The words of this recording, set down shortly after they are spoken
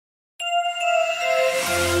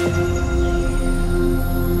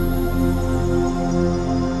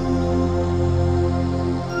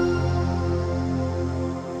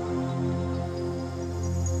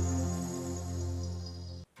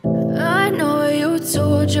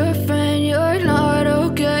told your friend you're not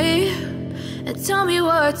okay, and tell me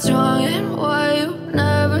what's wrong and why you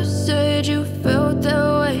never said you felt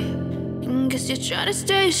that way. And guess you're trying to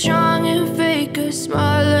stay strong and fake a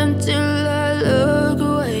smile until I look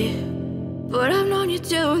away. But I've known you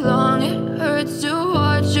too long, it hurts to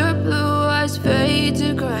watch your blue eyes fade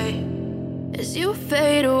to gray as you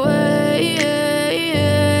fade away,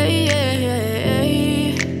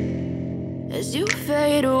 as you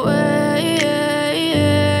fade away.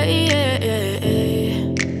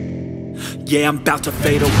 Yeah, I'm about to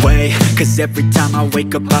fade away, cause every time I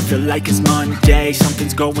wake up I feel like it's Monday.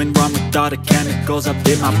 Something's going wrong with all the chemicals up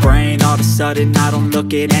in my brain. All of a sudden I don't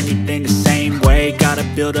look at anything the same way. Got a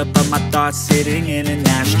buildup of my thoughts sitting in an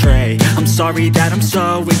ashtray. I'm sorry that I'm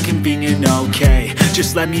so inconvenient, okay.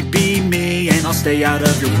 Just let me be me and I'll stay out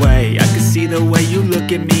of your way. I can see the way you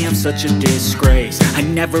look at me, I'm such a disgrace. I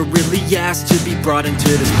never really asked to be brought into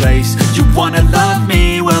this place. You wanna love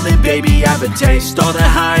me? Well then baby, have a taste. All the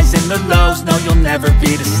highs and the lows, no, you'll never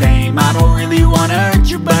be the same. I don't really wanna hurt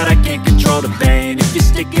you, but I can't control the pain. If you're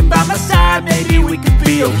sticking by my side, maybe we could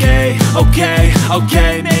be okay.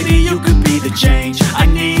 Okay, maybe you could be the change I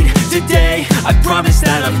need today. I promise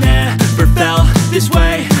that I've never felt this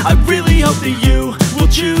way. I really hope that you will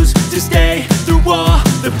choose to stay through all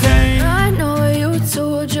the pain. I know you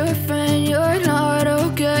told your friend you're not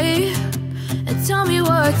okay, and tell me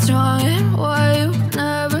what's wrong and why you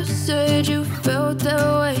never said you felt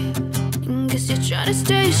that way. Guess you're trying to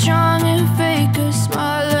stay strong and fake a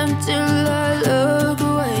smile until I look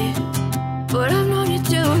away. But I've known you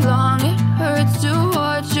too long, it hurts to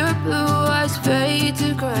watch your blue eyes fade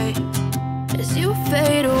to gray as you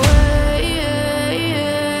fade away,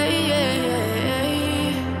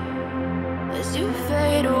 as you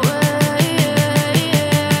fade away,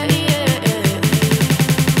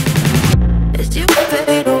 as you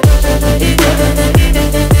fade away.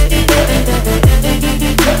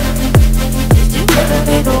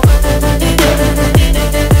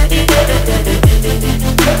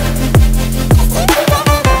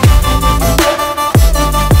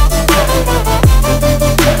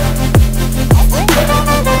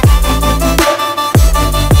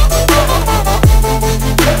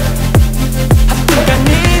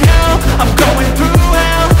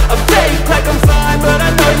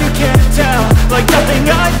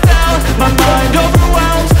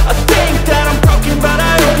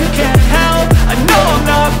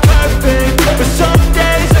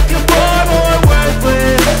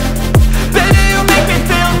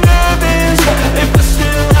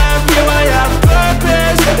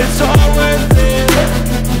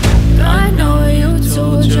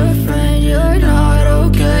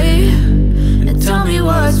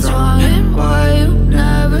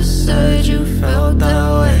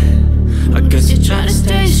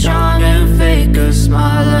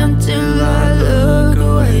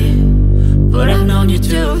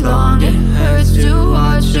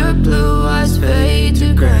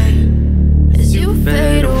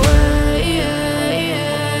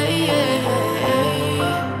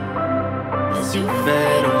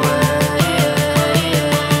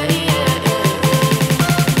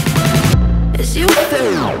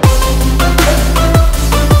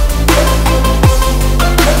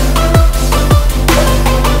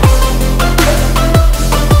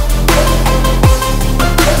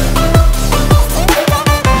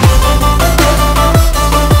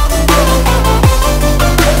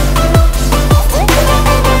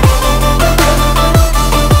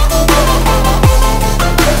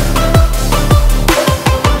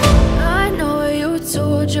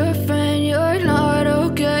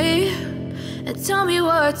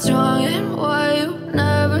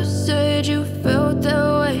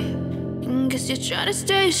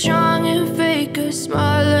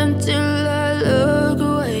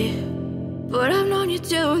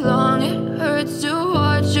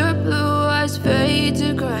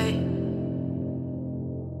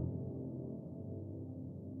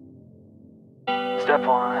 Step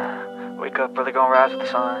 1, wake up early, gonna rise with the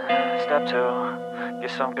sun. Step 2,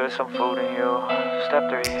 get some good, some food in you. Step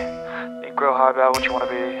 3, think real hard about what you wanna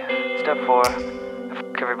be. Step 4,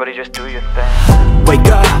 everybody just do your thing. Wake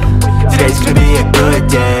up, today's gonna be a good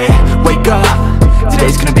day. Wake up,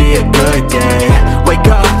 today's gonna be a good day. Wake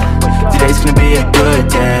up, today's gonna be a good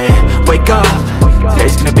day. Wake up,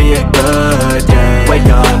 today's gonna be a good day. Wake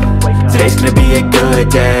up, today's gonna be a good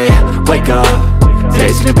day. Wake up,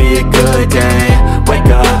 today's gonna be a good day.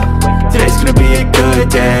 Wake up, today's gonna be a good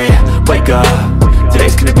day. Wake up,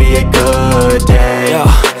 today's gonna be a good day. Yo,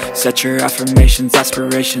 Set your affirmations,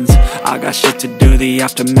 aspirations. I got shit to do, the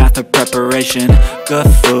aftermath of preparation. Good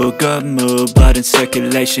food, good mood, blood in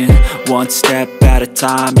circulation. One step at a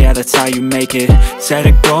time, yeah, that's how you make it. Set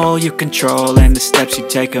a goal you control and the steps you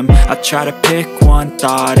take them. I try to pick one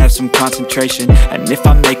thought, have some concentration. And if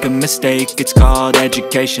I make a mistake, it's called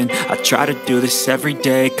education. I try to do this every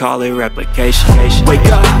day, call it replication. Wake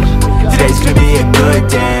up, today's gonna be a good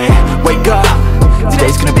day. Wake up,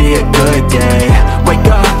 today's gonna be a good day. Wake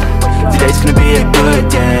up, today's gonna be a good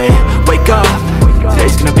day. Wake up,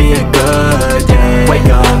 today's gonna be a good day. Wake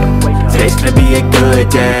up, today's gonna be a good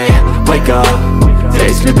day. Wake up,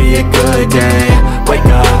 today's gonna be a good day. Wake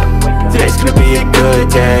up, today's gonna be a good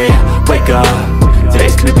day. Wake up,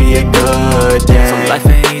 today's gonna be a good day. So life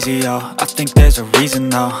ain't easy, yo, I think there's a reason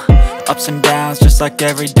though. Ups and downs, just like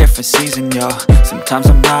every different season, yo. Sometimes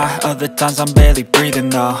I'm high, other times I'm barely breathing,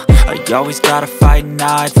 though. I always gotta fight and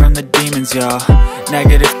hide from the demons, yo.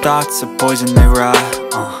 Negative thoughts are poison, they rot.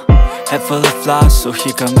 Head full of flies, so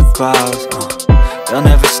here come the clouds. They'll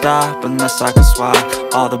never stop unless I can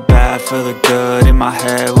swap all the bad for the good in my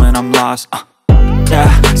head when I'm lost.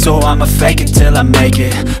 Yeah, so I'ma fake it till I make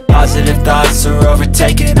it. Positive thoughts are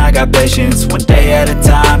overtaken, I got patience. One day at a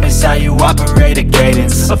time is how you operate a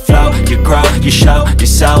cadence. A flow, you grow, you show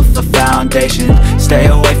yourself a foundation. Stay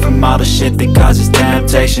away from all the shit that causes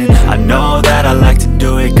temptation. I know that I like to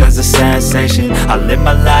do it cause of sensation. I live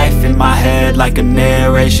my life in my head like a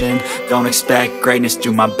narration. Don't expect greatness,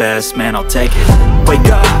 do my best, man, I'll take it. Wake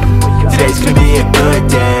up, today's gonna be a good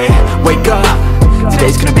day. Wake up,